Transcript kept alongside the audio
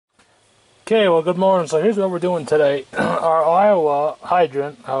Okay, well, good morning. So here's what we're doing today. Our Iowa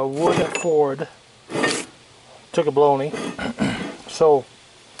hydrant, wood at Ford, took a blownie. So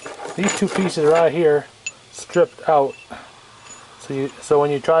these two pieces right here stripped out. So when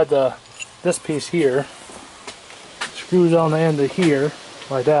you tried this piece here, screws on the end of here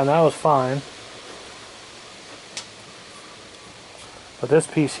like that, and that was fine. But this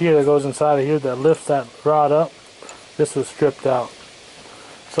piece here that goes inside of here that lifts that rod up, this was stripped out.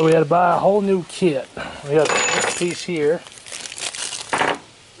 So we had to buy a whole new kit. We got this piece here,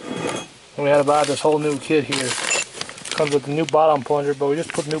 and we had to buy this whole new kit here. Comes with the new bottom plunger, but we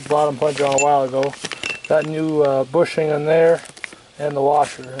just put a new bottom plunger on a while ago. Got new bushing in there, and the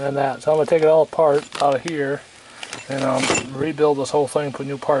washer, and that. So I'm going to take it all apart out of here, and rebuild this whole thing, put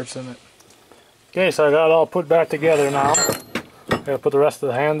new parts in it. Okay, so I got it all put back together now. I got to put the rest of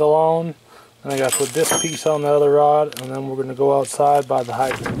the handle on. And I got to put this piece on the other rod, and then we're going to go outside by the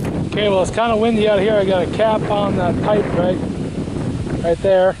hydrant. Okay, well, it's kind of windy out here. I got a cap on that pipe right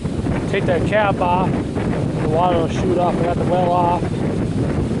there. Take that cap off, the water will shoot off. I got the well off,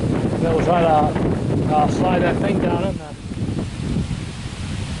 and then we'll try to slide that thing down in there.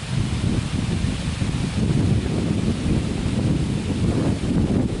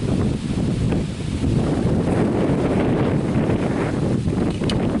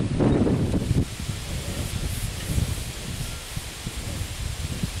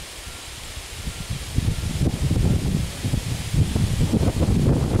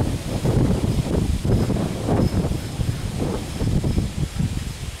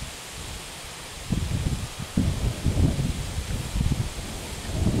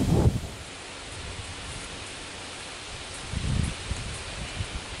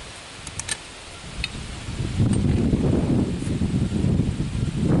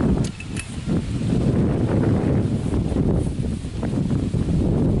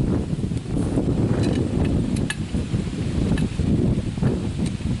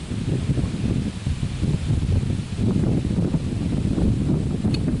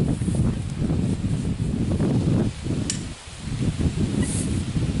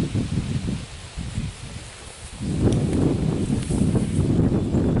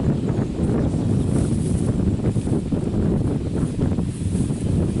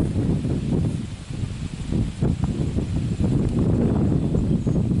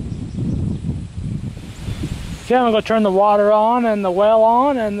 Okay, I'm going to turn the water on and the well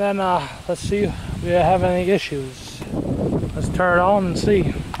on, and then let's see if we have any issues. Let's turn it on and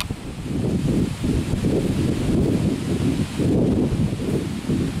see.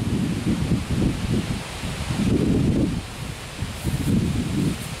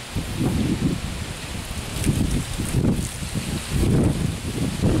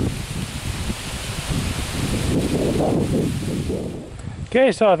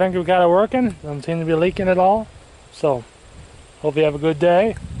 Okay, so I think we've got it working. Doesn't seem to be leaking at all. So, hope you have a good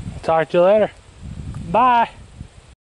day. Talk to you later. Bye.